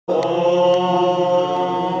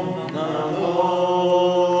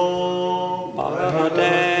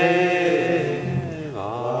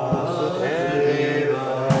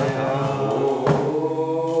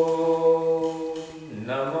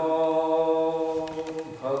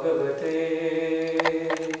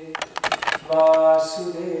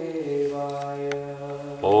Vasudevaya.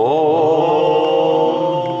 Om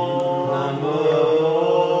Namo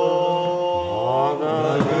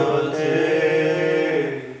Bhagavate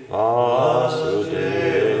Vasudevaya.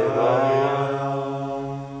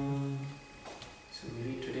 So we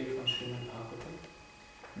read today from Srimad Bhagavatam.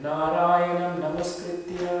 Narayanam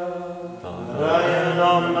Namaskritya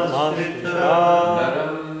Narayanam Namaskritya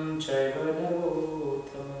Naram Chaiva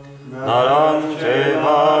Narottamam Naram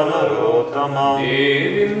Chaiva Narottamam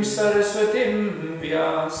Devim Saraswatim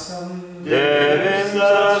Vyasam Devim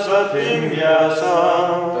Saraswatim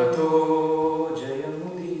Vyasam Tato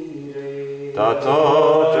Jayamudire. Tato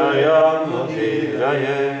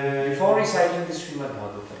Jayamudiraye. Before reciting the Srimad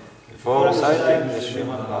Bhagavatam, Before reciting the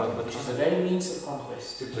Srimad which is Bhagavatam, the very means of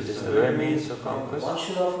conquest, which is the very means of conquest, one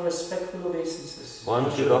should offer respectful obeisances one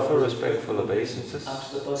should offer respectful obeisances unto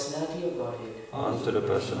the personality of Godhead, unto the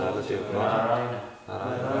personality of God, Narayana,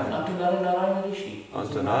 Narayana, unto Narayana Rishi,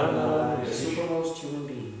 unto Narayana, the supermost human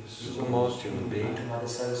being, supermost human being, unto Mother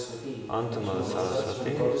Saraswati, unto Mother the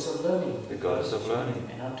Saraswati, goddess of learning, the goddess of learning,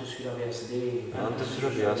 and unto Srila Vyasadeva, and unto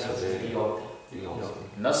Srila Vyasadeva, the author. the author.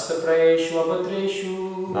 Nasta prayeshu abhatreshu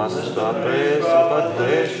Nastapresu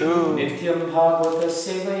padreshu Nityam Bhagavata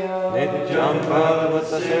Sevaya Nityam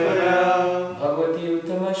Bhagavata Sevaya Bhagavati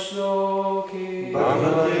Uttama Shloke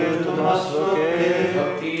Bhagavati Uttama Shloke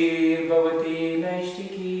Bhaktir Bhavati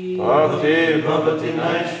Naishtiki Bhaktir Bhavati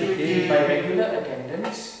Naishtiki. By regular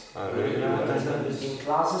attendance In in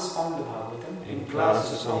classes on the Bhagavatam,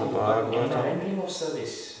 classes on the and the Bhagavatam, rendering of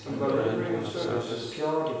service in the rendering of service,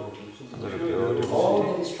 pure devotee. to the pure All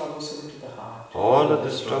devotee, that is troublesome to the heart all that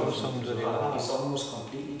is troublesome to the heart is almost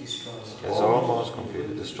completely destroyed. is almost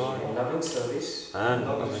completely destroyed, And loving service and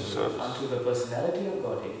loving service unto the personality of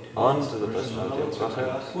Godhead, unto the personality of Godhead,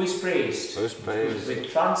 who is praised who is praised with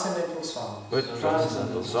transcendental song, with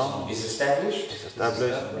transcendental song, is established is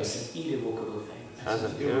established as an irrevocable thing. as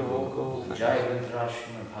an irrevocable fact. Jai Grantaraj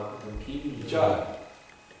Srimad Bhagavatam Ki Jai.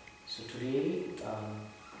 So today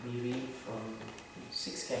we read from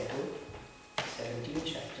 6th canto, 17th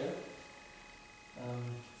chapter.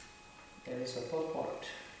 There is a purport.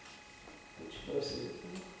 Which verse is it?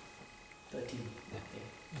 13. Okay.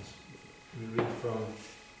 We read from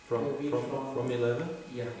We'll read from 11,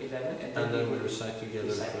 Yeah, 11, and then we recite together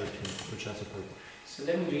recite. 13, which has a purpose. So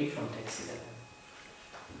let me read from text 11.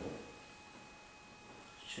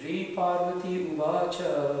 Shri Parvati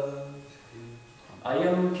Uvacha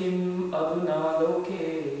Ayam Kim Aduna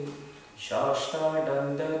Loke Shashta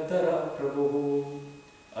Dandadara Prabhu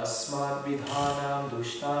Asmad Vidhanam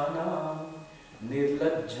Dushtanam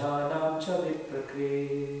Nirlajjanam Cha Viprakre.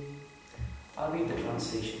 I'll read the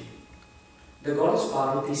translation. The goddess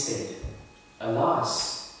Parvati said,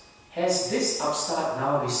 Alas, has this upstart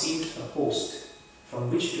now received a post from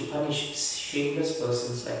which to punish shameless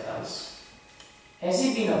persons like us? Has he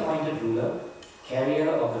been appointed ruler,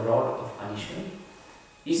 carrier of the rod of punishment?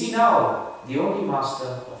 Is he now the only master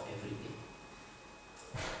of everything?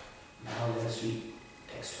 Now let us read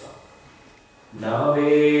text 12. Na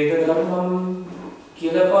veda dharmam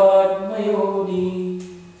kilapadmayoni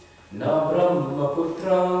na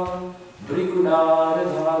brahmaputra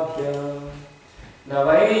brigunaradhadya na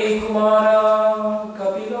vaikumara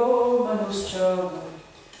kapilo manuscha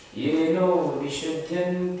yeno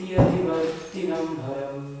vishuddhyanti adhivartinam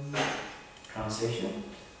bharam. Translation.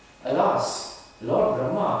 Alas, Lord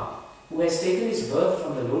Brahma, who has taken his birth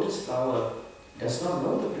from the lotus flower, does not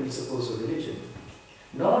know the principles of religion,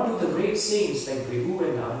 nor do the great saints like Bhrigu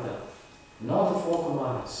and Narada, nor the 4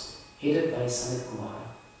 Kumaras, headed by Sanat Kumara.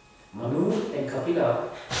 Manu and Kapila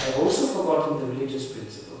have also forgotten the religious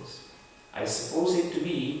principles. I suppose it to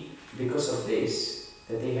be because of this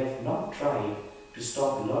that they have not tried to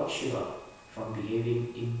stop Lord Shiva from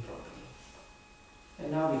behaving improperly.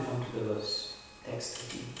 And now we come to the verse, text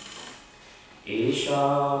 13.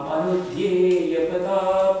 Esham anudhyeya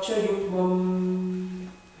padapcha yukmam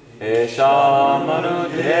Esham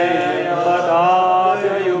anudhyeya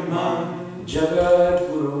padapcha yukmam Jagat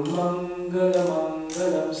Guru Mangala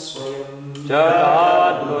Mangalam Swayam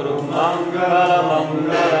Jagat Guru Mangala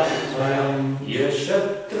Mangalam Swayam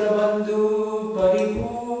Yashatra Bandhu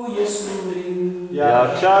Paribhuya Surin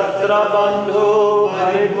Yakshatra Bandhu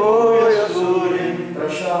Paribhuya Surin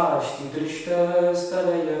Prashasti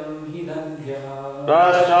Drishtastalayam Hidandhya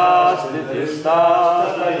Prashasti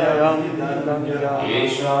Drishtastalayam Hidandhya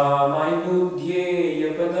Esham anudhyeya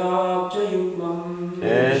padapcha yukmam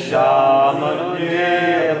Esham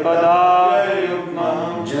anudhyeya padapcha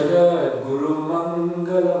yukmam Jagat Guru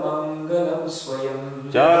Mangala Mangalam Swayam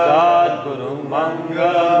Jagat Guru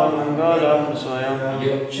Mangala Mangalam Swayam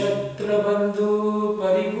Yakshatra Bandhu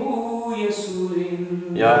Paribhuya Surin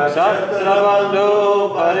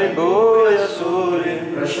Yakshatrabandhu paribhuya surin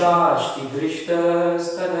Prashasti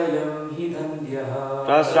drishtastanayam hidandyaha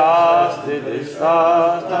Prashasti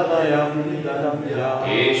distastadayam hidandya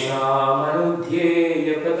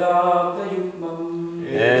Eshamanudhyeya padaptayukmam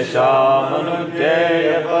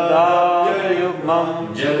Eshamanudhyeya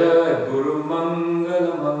padayukmam Jagat Guru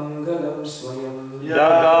Mangala Mangalam Swayam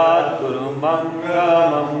Jagat Guru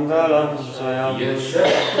Mangala Mangalam Swayam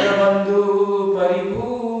Yashatrabandhu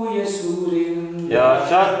Paribhuya Surin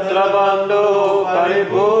Yakshatrabandhu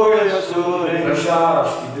paribhuya surin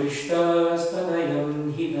Prashasti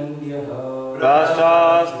drishtastanayam hidandyaha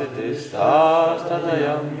Prashasti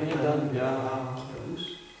distastadayam hidandya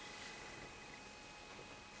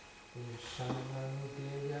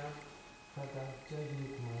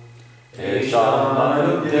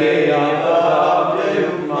Eshamanudhyeya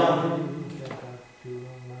padaptayukmam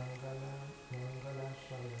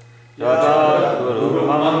Jagat Guru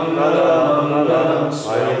Mangala Mangalam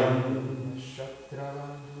Swayam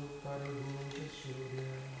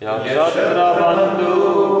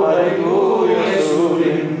Yakshatrabandhu paribhuya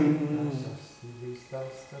surin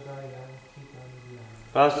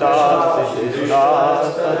Prashasti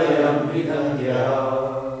distastadayam hidandya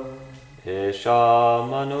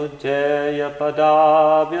Eshamanudhyeya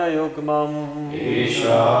padaptayukmam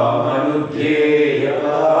Eshamanudhyeya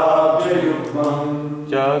padaptayukmam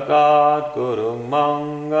Jagat Guru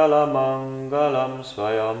Mangala Mangalam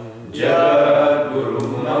Swayam Jagat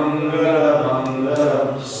Guru Mangala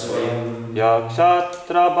Mangalam Swayam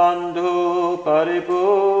Yakshatrabandhu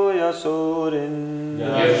paribhuya surin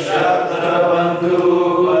Yashatrabandhu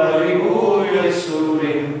paribhuya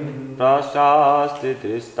surin Prashasti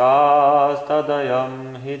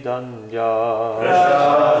distastadayam hidandya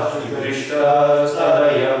Prashasti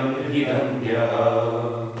drishtastanayam hidandya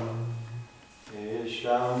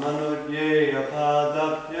Eshamanudhyeya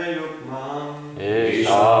padaptayukmam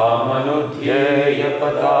Eshamanudhyeya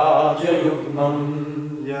padaptayukmam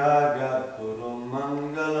Jagat Guru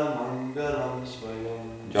Mangala Mangalam Swayam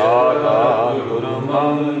Jagat Guru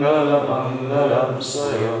Mangala Mangalam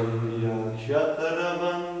Swayam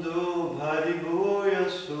Yakshatrabandhu paribhuya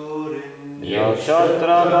surin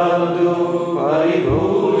Yakshatrabandhu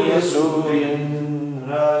paribhuya surin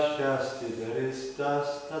Prashasti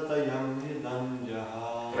drishtastadayam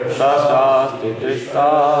hidandyaha Prashasti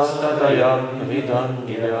drishtastadayam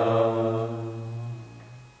hidandya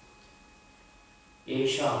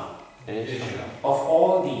Esha, Esha, of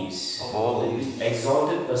all these all these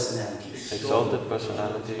exalted personalities, exalted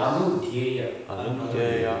personalities, Anudhyeya,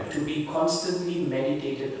 Anudhyeya, to be constantly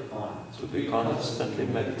meditated upon, to be constantly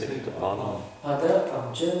meditated upon, Pada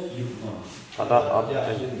Abja Yukmam, Pada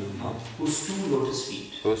Abhayukmam, whose two lotus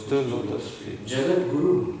feet, whose two lotus feet, Jagat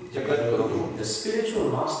Guru, Jagat Guru, the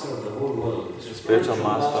spiritual master of the whole world, spiritual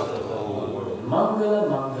master of the whole world, Mangala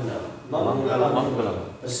Mangalam, Mangala Mangalam,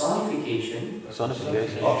 personification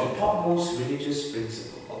personification of the topmost religious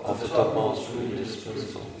principle, of the topmost religious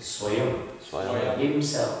principle, Swayam, Swayam,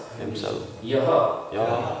 himself, himself, Yaha,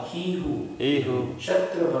 Yaha, he who, he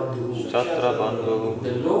Kshatrabandhu, Kshatrabandhu,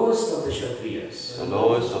 the lowest of the Kshatriyas, the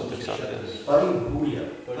lowest of the Kshatriyas, Paribhuya,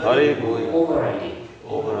 Paribhuya, overriding,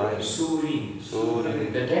 overriding, Surin,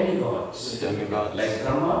 Surin, the demigods, demigods, like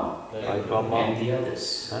Brahma like Brahma and the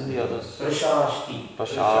others, and the others, Prashasti,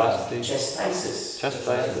 Prashasti, chastises,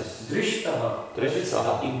 chastises, Drishtaha,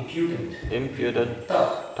 Drishtaha, impudent, impudent,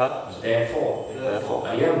 Tat, Tat, therefore, therefore,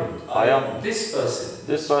 I am, this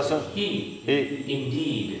person, he,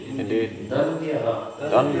 indeed, Dandyaha,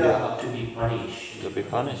 Dandyaha, to be punished. to be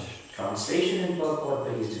punished. Translation and purport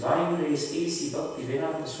by His Divine Grace A.C.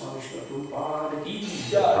 Bhaktivedanta Swami Srila Prabhupada Ki.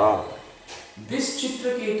 Ah, This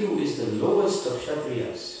Chitraketu is the lowest of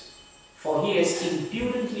Kshatriyas, for he has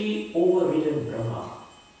impudently overridden Brahma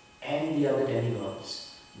and the other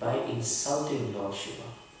demigods by insulting Lord Shiva,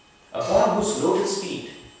 upon whose lotus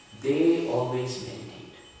feet they always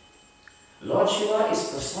meditate. Lord Shiva is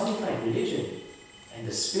personified religion and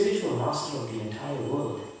the spiritual master of the entire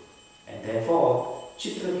world, and therefore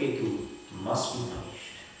Chitraketu must be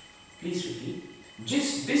punished. Please repeat.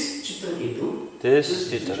 This Chitraketu this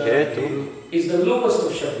Chitraketu is the lowest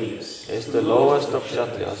of Kshatriyas, is the lowest of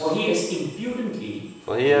Kshatriyas, for he has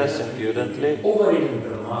impudently overridden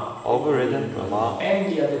Brahma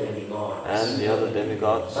and the other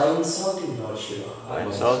demigods by insulting Lord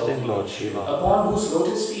Shiva, upon whose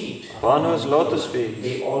lotus feet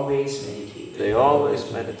they always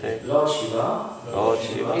meditate. Lord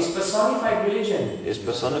Shiva is personified religion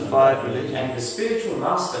and the spiritual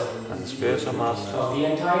master of the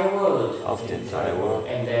entire world,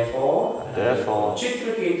 and therefore Therefore,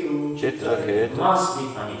 Chitraketu must be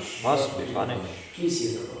punished. must be punished. Please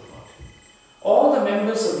hear the purport. All the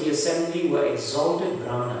members of the assembly were exalted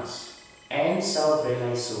brahmanas and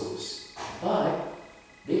self-realized souls, but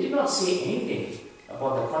they did not say anything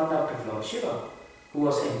about the conduct of Lord Shiva, who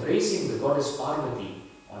was embracing the goddess Parvati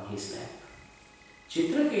on his lap.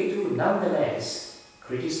 Chitraketu nonetheless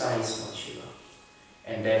criticized Lord Shiva,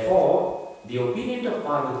 and therefore the opinion of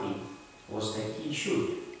Parvati was that he should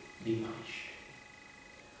be punished.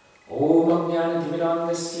 Om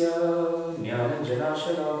Ajnana-Timirandasya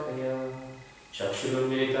Jnana-Janashalakaya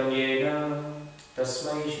Chakshurunmilitam Yena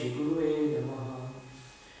Tasmai Shri Guruve Namaha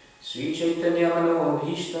Sri Chaitanya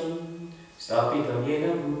Manobhishtam Stapitam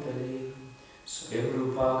Yena Bhutale Swayam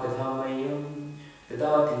Rupa Kathamayam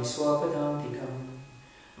Tadati Swapadantikam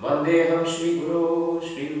Vandeham Shri Guru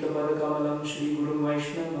Shri Utapadakamalam Shri Guru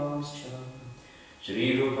Vaishnavamscha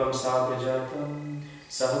Shri Rupam Sagrajatam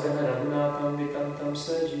Sahagana Raghunatham Vitantam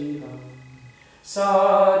Sajivam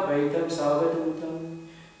Sadvaitam Savadutam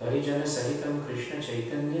Parijana Sahitam Krishna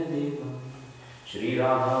Chaitanya Devam Shri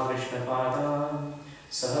Radha Krishna Padam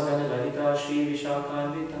Sahagana Lalita Shri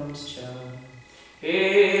Vishakhanvitamscha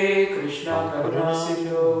He Krishna Karuna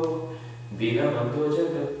Sindhu Dinabandhu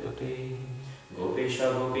Jagatpate Gopesha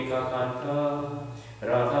Gopika Kanta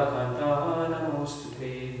Radha Kanta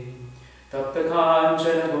Namostute Tapta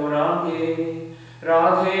Kanchana Gaurange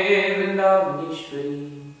Radhe Vrindavaneshwari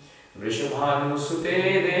Vrishabhanu Sute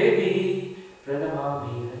Devi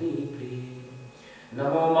Pranamami Hari Priye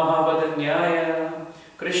Namo Mahavadanyaya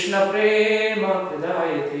Krishna Prema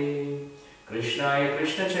Pradayate Krishnaya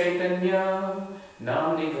Krishna Chaitanya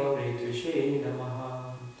Namni Gauri Tvishe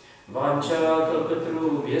Namaha Vancha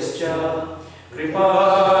Kalpatarubhyascha Kripa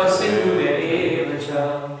Sindhudevacha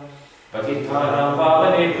Patithanam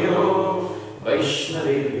Pavanebhyo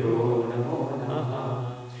Vaishnavebhyo Namo Namaha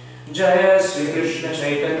Jaya Sri Krishna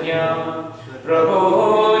Chaitanya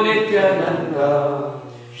Prabhu Nityananda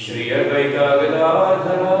Shri Advaita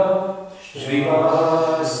Gadadhara Shri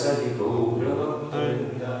Vasadi Gaura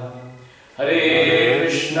Bhakta Hare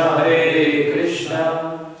Krishna Krishna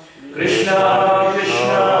Krishna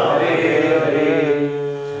Hare Hare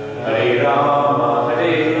Hare Rama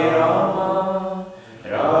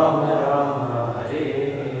Rama Rama Hare.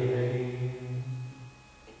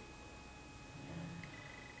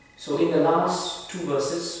 So in the last two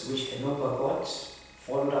verses, which had no purports,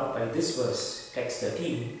 followed up by this verse, text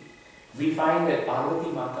 13, we find that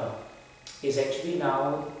Parvati Mata is actually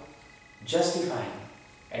now justifying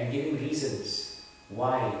and giving reasons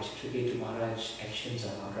why Chitraketu Maharaj's actions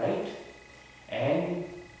are not right. And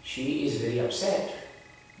she is very upset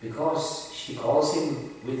because she calls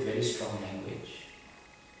him with very strong language.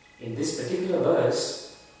 In this particular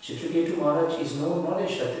verse, Chitraketu Maharaj is known not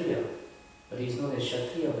as Kshatriya, but he is known as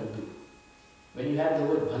Kshatriya Bandhu. When you have the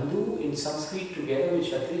word Bandhu in Sanskrit together with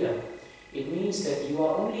Kshatriya, it means that you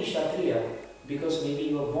are only Kshatriya because maybe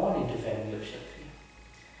you were born into family of Kshatriya.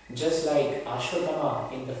 Just like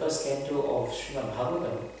Ashwatthama in the first canto of Srimad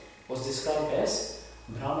Bhagavatam was described as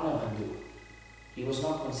Brahmana Bandhu. He was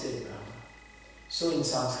not considered Brahmana. So in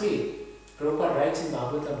Sanskrit, Prabhupada writes in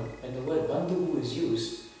Bhagavatam, when the word Bandhu is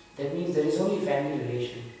used, that means there is only family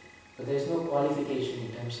relation, but there is no qualification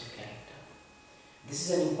in terms of character. This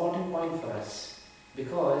is an important point for us,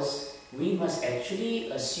 because we must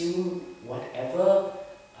actually assume whatever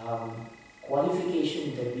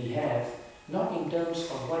qualification that we have, not in terms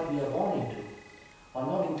of what we are born into, or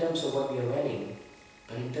not in terms of what we are wearing,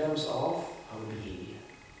 but in terms of our behavior.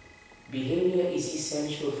 Behavior is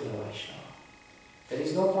essential for a Vaishnava. There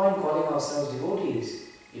is no point calling ourselves devotees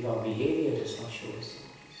if our behavior does not show us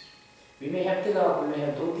devotees. We may have tilak, we may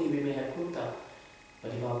have dhoti, we may have kurta,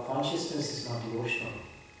 but if our consciousness is not devotional,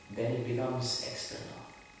 then it becomes external.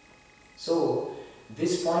 So,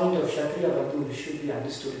 this point of Kshatriya Bandhu should be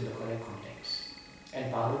understood in the correct context.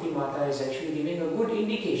 And Parvati Mata is actually giving a good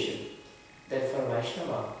indication that for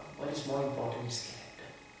Vaishnava, what is more important is character.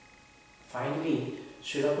 Finally,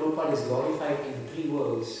 Srila Prabhupada is glorified in the three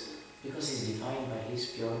worlds because he is defined by his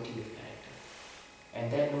purity of character. And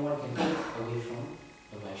that no one can take away from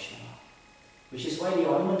a Vaishnava. Which is why the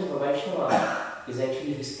ornament of a Vaishnava is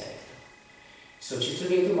actually his character. So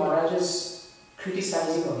Chitraketu Maharaj's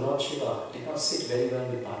criticizing of Lord Shiva did not sit very well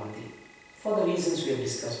with Parvati, for the reasons we have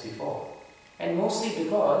discussed before. And mostly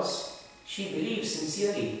because she believes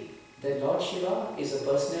sincerely that Lord Shiva is a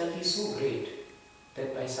personality so great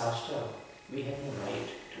that by Shastra we have no right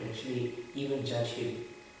to actually even judge him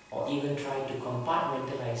or even try to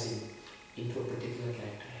compartmentalize him into a particular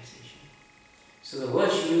characterization. So the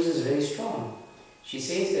word she uses is very strong. She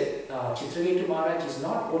says that Chitraketu Maharaj is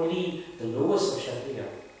not only the lowest of Kshatriya,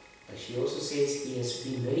 but she also says he has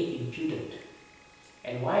been very impudent.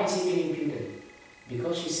 And why has he been impudent?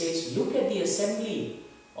 Because she says, look at the assembly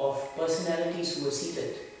of personalities who were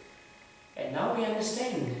seated. And now we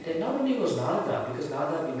understand that not only was Narada, because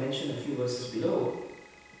Narada we mentioned a few verses below,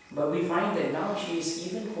 but we find that now she is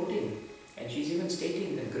even quoting, and she's even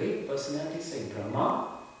stating that great personalities like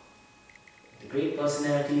Brahma, the great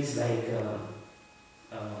personalities like,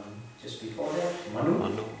 just before that,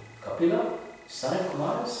 Manu, Kapila, Sanat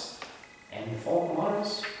Kumaras, and 4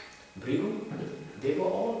 Kumaras, Bhrigu, they were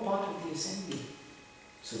all part of the assembly.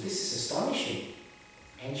 So this is astonishing.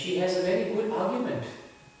 And she has a very good argument,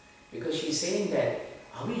 because she's saying that,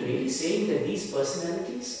 are we really saying that these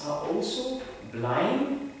personalities are also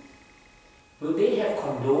blind? Will they have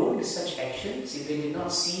condoned such actions if they did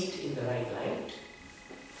not see it in the right light?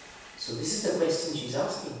 So this is the question she's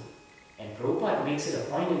asking. And Prabhupada makes it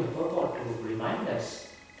a point in the purport to remind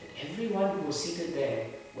us that everyone who was seated there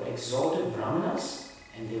were exalted brahmanas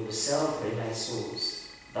and they were self-realized souls.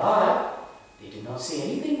 But they did not say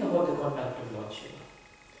anything about the conduct of Lord Shiva.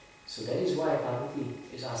 So that is why Parvati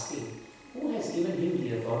is asking, who has given him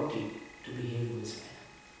the authority to behave in this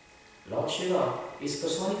manner? Lord Shiva is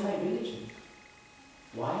personified religion.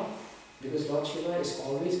 Why? Because Lord Shiva is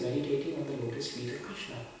always meditating on the lotus feet of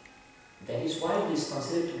Krishna. That is why he is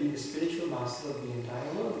considered to be the spiritual master of the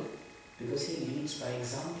entire world, because he leads by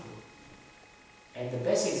example. And the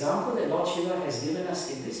best example that Lord Shiva has given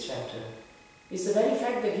us in this chapter is the very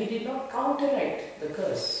fact that he did not counteract the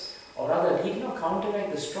curse, or rather, he did not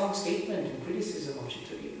counteract the strong statement and criticism of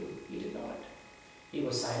Chitraketu. He did not. He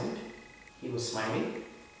was silent, he was smiling,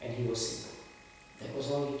 and he was simple. That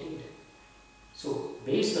was all he did. So,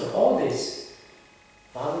 based on all this,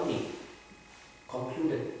 Parvati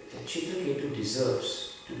concluded that Chitraketu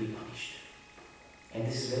deserves to be punished. And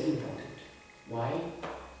this is very important. Why?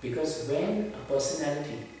 Because when a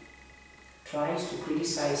personality tries to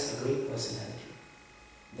criticize a great personality,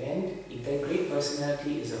 then if that great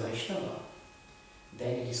personality is a Vaishnava,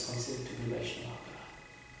 then it is considered to be Vaishnava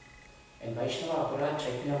Aparad. And Vaishnava Aparad,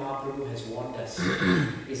 Chaitanya Mahaprabhu has warned us,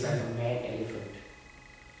 is like a mad elephant.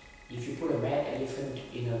 If you put a mad elephant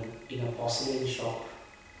in a porcelain shop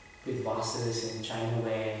with vases and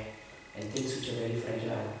chinaware and things which are very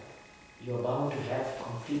fragile, you are bound to have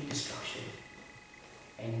complete destruction.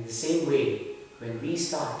 And in the same way, when we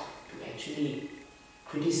start to actually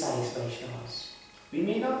criticize Vaishnavas, we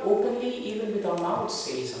may not openly, even with our mouths,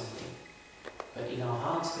 say something, but in our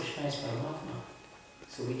hearts, Krishna is Paramatma.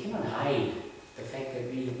 So we cannot hide the fact that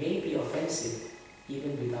we may be offensive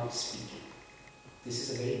even without speaking. This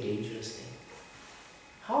is a very dangerous thing.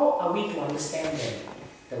 How are we to understand then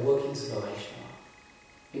the workings of a Vaishnava?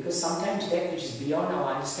 Because sometimes that which is beyond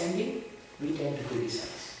our understanding, we tend to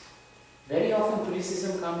criticize. Very often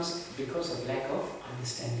criticism comes because of lack of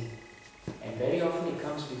understanding. And very often it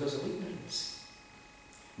comes because of ignorance.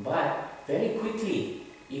 But very quickly,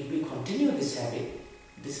 if we continue this habit,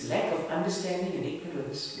 this lack of understanding and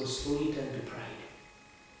ignorance will slowly turn to pride.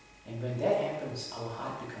 And when that happens, our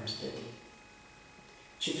heart becomes dirty.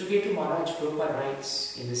 Chitraketu Maharaj, Prabhupada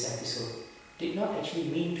writes in this episode, did not actually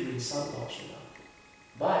mean to insult Lord Shiva.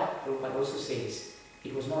 But Prabhupada also says,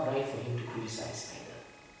 it was not right for him to criticize either.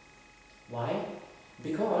 Why?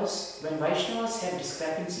 Because when Vaishnavas have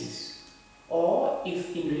discrepancies, or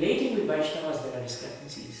if in relating with Vaishnavas there are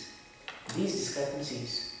discrepancies, these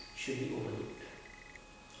discrepancies should be overlooked.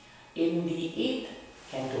 In the 8th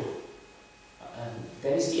canto,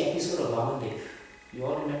 there is the episode of Vamandev. You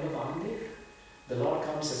all remember Vamandev? The Lord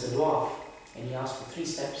comes as a dwarf and he asks for 3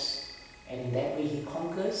 steps, and in that way he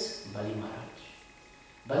conquers Bali Maharaj.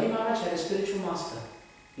 Bali Maharaj had a spiritual master.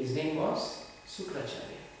 His name was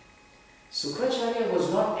Sukracharya. Sukracharya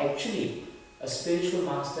was not actually a spiritual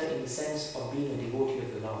master in the sense of being a devotee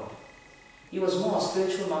of the Lord. He was more a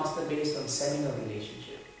spiritual master based on seminal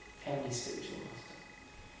relationship, family spiritual master.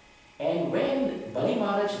 And when Bali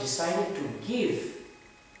Maharaj decided to give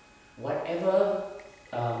whatever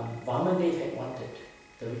Vamandev had wanted,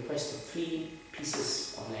 the request of 3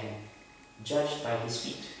 pieces of land, judged by his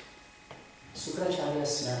feet, Sukracharya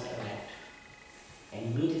snapped a rat.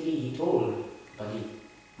 And immediately he told Bali,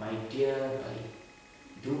 my dear Bali,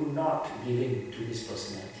 do not give in to this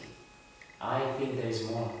personality. I think there is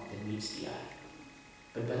more than meets the eye.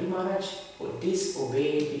 But Bali Maharaj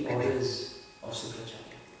disobeyed the orders of Sukracharya.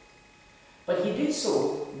 But he did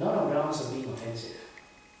so not on grounds of being offensive.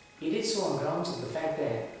 He did so on grounds of the fact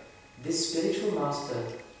that this spiritual master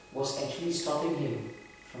was actually stopping him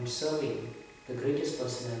from serving the greatest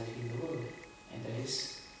personality in the world, and that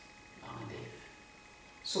is Vamandev.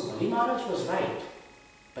 So Bali Maharaj was right,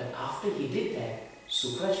 but after he did that,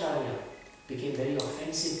 Sukracharya became very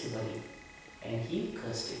offensive to Bali. and he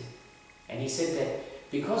cursed him. And he said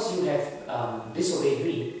that because you have disobeyed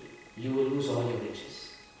me, you will lose all your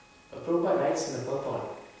riches. But Prabhupada writes in the purport,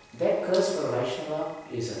 that curse for a Vaishnava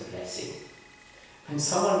is a blessing. When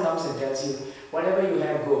someone comes and tells you, whatever you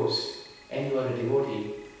have goes, and you are a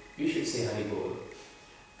devotee, you should say Hari Bol.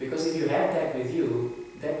 Because if you have that with you,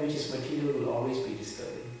 that which is material will always be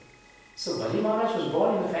disturbing. So Bali Maharaj was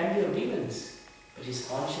born in a family of demons, but his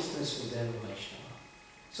consciousness was there of Vaishnava.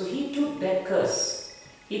 So he took that curse,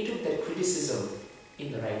 he took that criticism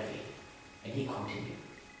in the right way, and he continued.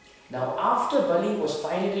 Now after Bali was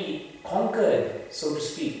finally conquered, so to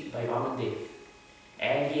speak, by Vamandev,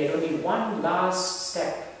 and he had only one last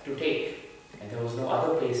step to take, and there was no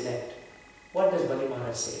other place left, what does Bali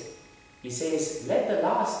Maharaj say? He says, let the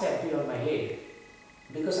last step be on my head,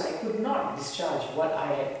 because I could not discharge what I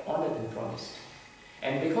had honored and promised.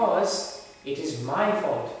 And because it is my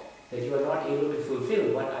fault that you are not able to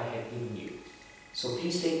fulfill what I have given you. So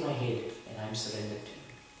please take my head, and I am surrendered to you.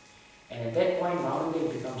 And at that point,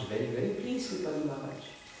 Vamandev becomes very, very pleased with Bali Maharaj.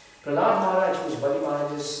 Prahlad Maharaj, who is Bali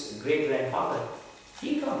Maharaj's great-grandfather,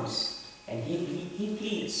 he comes and he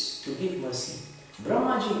pleads to give mercy.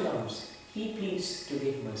 Brahmaji comes, he pleads to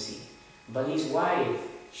give mercy. Bali's wife,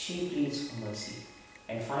 she pleads for mercy.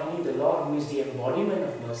 And finally, the Lord, who is the embodiment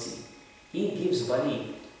of mercy, he gives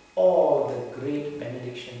Bali all the great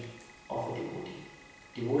benediction of a devotee.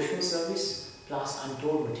 Devotional service plus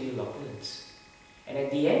untold material opulence. And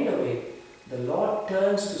at the end of it, the Lord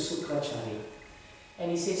turns to Sukracharya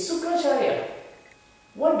and he says, Sukracharya,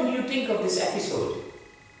 what do you think of this episode?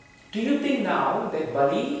 Do you think now that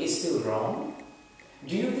Bali is still wrong?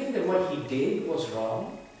 Do you think that what he did was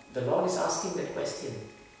wrong? The Lord is asking that question.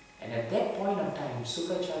 And at that point of time,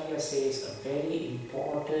 Sukracharya says a very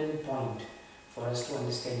important point for us to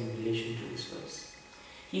understand in relation to this verse.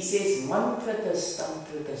 He says, Mantratas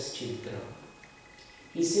tantratas chidram.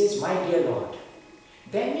 He says, my dear Lord,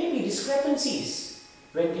 there may be discrepancies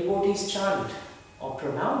when devotees chant or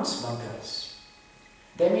pronounce mantras.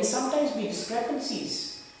 There may sometimes be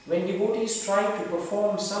discrepancies when devotees try to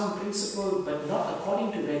perform some principle but not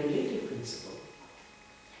according to regulative principle.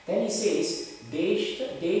 Then he says,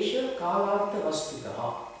 Desha kalartha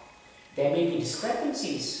vastutaha. There may be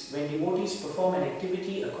discrepancies when devotees perform an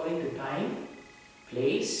activity according to time,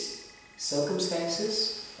 place,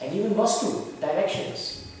 circumstances, and even vastu,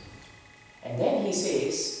 directions. And then he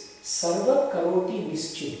says, Sarva karoti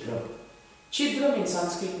mischidram. Chidram in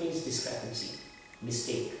Sanskrit means discrepancy,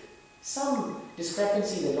 mistake. Some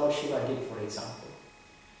discrepancy the Lord Shiva did, for example.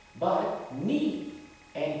 But ni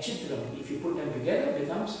and chidram, if you put them together,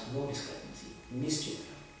 becomes no discrepancy,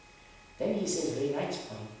 mischidram. Then he says, very nice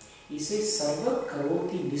point. He says, Sarva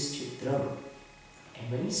karoti mischidram.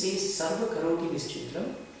 And when he says Sarva karoti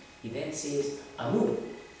mischidram, he then says, Anu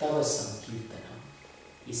tava sankirtanam.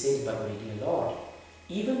 He says, but my dear Lord,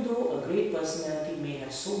 even though a great personality may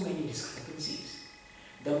have so many discrepancies,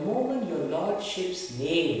 the moment your Lordship's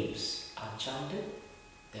names are chanted,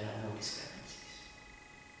 there are no discrepancies.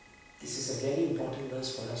 This is a very important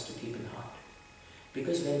verse for us to keep in heart.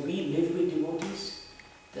 Because when we live with devotees,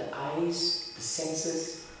 the eyes, the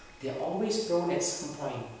senses, they are always prone at some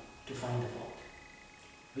point to find the fault.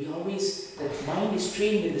 The mind is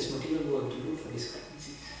trained in this material world to look for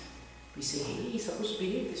discrepancies. We say, hey, he's supposed to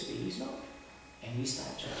behave this way, he's not. And we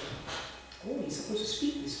start judging. Oh, he's supposed to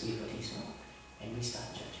speak this way, but he's not. And we start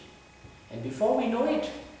judging. And before we know it,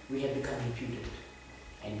 we have become impudent.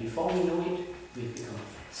 And before we know it, we have become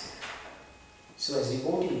offensive. So as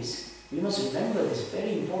devotees, we must remember this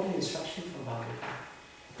very important instruction from Bhagavatam.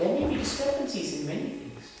 There may be discrepancies in many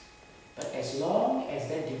things, but as long as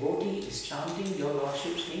that devotee is chanting your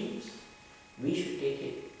Lordship's names, we should take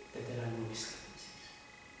it that there are no discrepancies.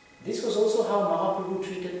 This was also how Mahaprabhu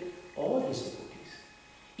treated all his devotees.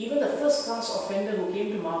 Even the first class offender who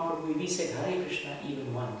came to Mahaprabhu, we said Hare Krishna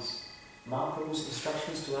even once. Mahaprabhu's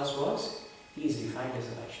instructions to us was, he is defined as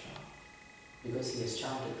a Vaishnava because he has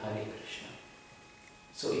chanted Hare Krishna.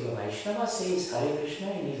 So if a Vaishnava says Hare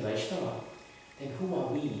Krishna and he is Vaishnava, then who are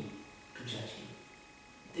we to judge him?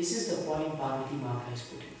 This is the point Parvati Mata is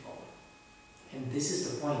putting forward. And this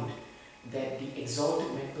is the point that the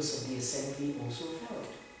exalted members of the assembly also felt.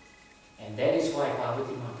 And that is why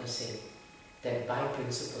Parvati Mata said that by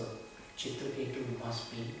principle, Chitraketu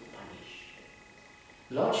must be punished.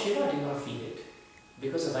 Lord Shiva did not feel it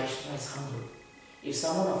because a Vaishnava is humble. If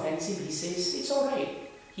someone offends him, he says, it's alright,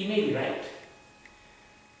 he may be right.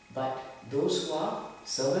 But those who are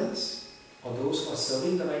servants or those who are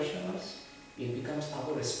serving the Vaishnavas, it becomes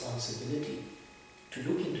our responsibility to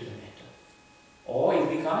look into the matter. Or if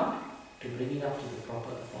we can't, to bring it up to the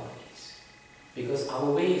proper authorities. Because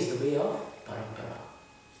our way is the way of parampara.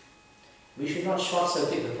 We should not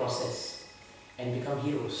short-circuit the process and become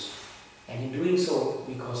heroes. And in doing so,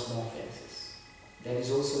 we cause more offenses. That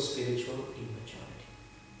is also spiritual immaturity.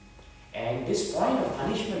 And this point of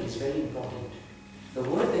punishment is very important. The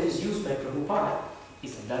word that is used by Prabhupada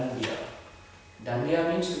is dandya.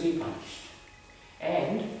 Dandya means to be punished.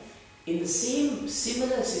 And in the same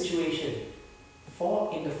similar situation,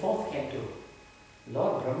 in the 4th canto,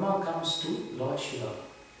 Lord Brahma comes to Lord Shiva.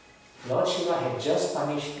 Lord Shiva had just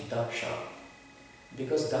punished Daksha.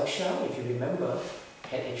 Because Daksha, if you remember,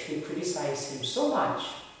 had actually criticized him so much,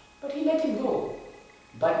 but he let him go.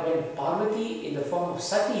 But when Parvati, in the form of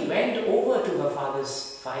Sati, went over to her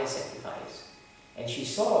father's fire sacrifice, and she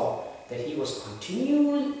saw that he was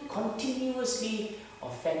continuously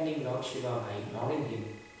offending Lord Shiva by ignoring him,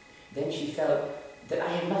 then she felt that I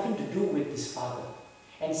have nothing to do with this father.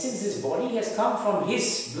 And since this body has come from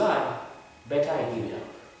his blood, better I give it up.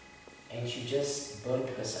 And she just burnt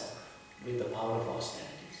herself with the power of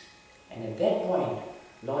austerities. And at that point,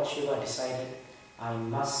 Lord Shiva decided, I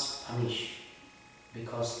must punish,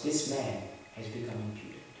 because this man has become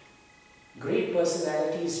impudent. Great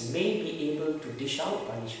personalities may be able to dish out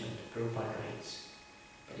punishment, Prabhupada writes,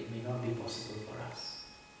 but it may not be possible for us.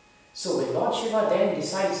 So when Lord Shiva then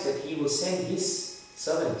decides that he will send his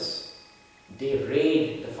servants, they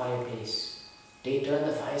raid the fireplace, they turn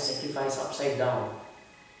the fire sacrifice upside down,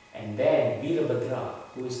 and then Veerabhadra,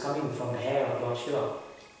 who is coming from the hair of Lord Shiva,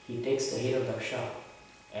 he takes the head of Daksha,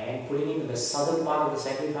 and putting him in the southern part of the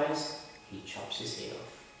sacrifice, he chops his head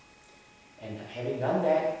off. And having done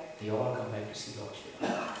that, they all come back to see Lord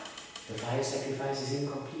Shiva. The fire sacrifice is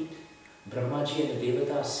incomplete. Brahmaji and the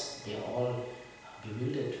Devatas, they are all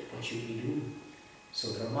bewildered. What should we do?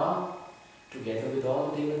 So Brahma, together with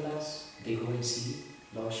all the Devatas, they go and see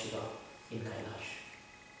Lord Shiva in Kailash.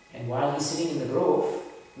 And while he's sitting in the grove,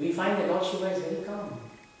 we find that Lord Shiva is very calm.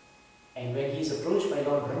 And when he is approached by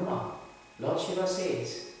Lord Brahma, Lord Shiva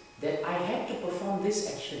says that I had to perform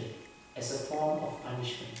this action as a form of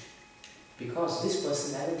punishment because this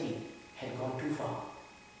personality had gone too far.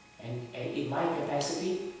 And in my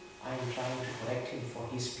capacity, I am trying to correct him for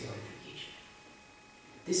his purification.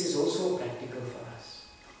 This is also practical for us.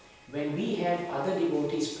 When we have other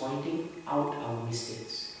devotees pointing out our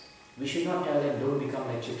mistakes, we should not tell them, don't become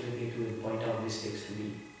like Chitraketu and point out mistakes to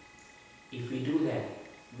me. If we do that,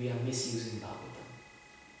 we are misusing Bhagavatam.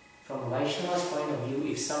 From a Vaishnava's point of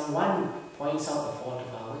view, if someone points out a fault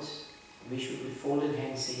of ours, we should with folded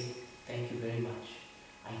hands say, thank you very much.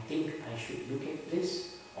 I think I should look at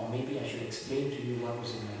this, or maybe I should explain to you what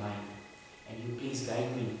was in my mind, and you please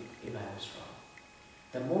guide me if I was wrong.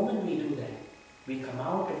 The moment we do that, we come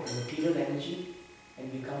out of the material energy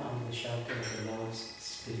and we come under the shelter of the Lord's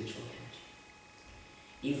spiritual energy.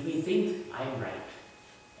 If we think I am right,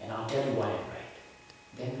 and I'll tell you why I'm right,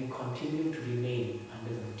 then we continue to remain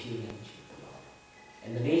under the material energy of the Lord.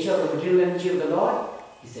 And the nature of the material energy of the Lord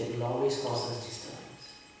is that it will always cause us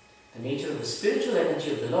disturbance. The nature of the spiritual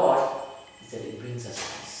energy of the Lord is that it brings us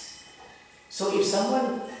peace. So if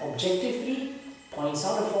someone objectively points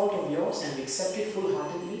out a fault of yours and you accept it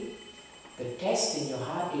full-heartedly, the test in your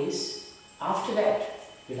heart is, after that,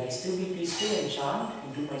 will I still be peaceful and charmed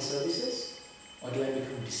and do my services? Or do I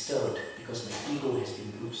become disturbed because my ego has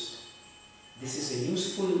been bruised? This is a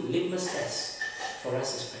useful litmus test for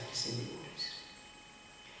us as practicing devotees.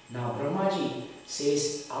 Now Brahmaji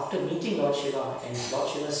says, after meeting Lord Shiva, and Lord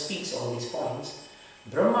Shiva speaks all these points,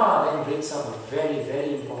 Brahma then brings up a very,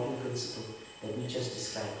 very important principle that we just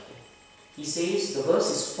described here. He says, the verse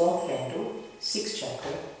is 4th canto, 6th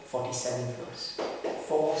chapter, 47th verse.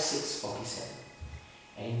 4, 6, 47.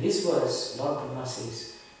 And in this verse, Lord Brahma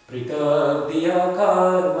says, Pritagdiya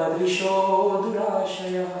karma drisho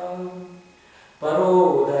durashayaha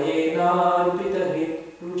parodayena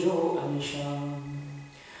arpitahit rujo anisham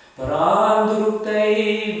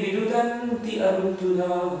paranduruktai vidudanti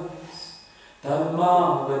arutudas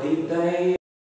tamma vadidai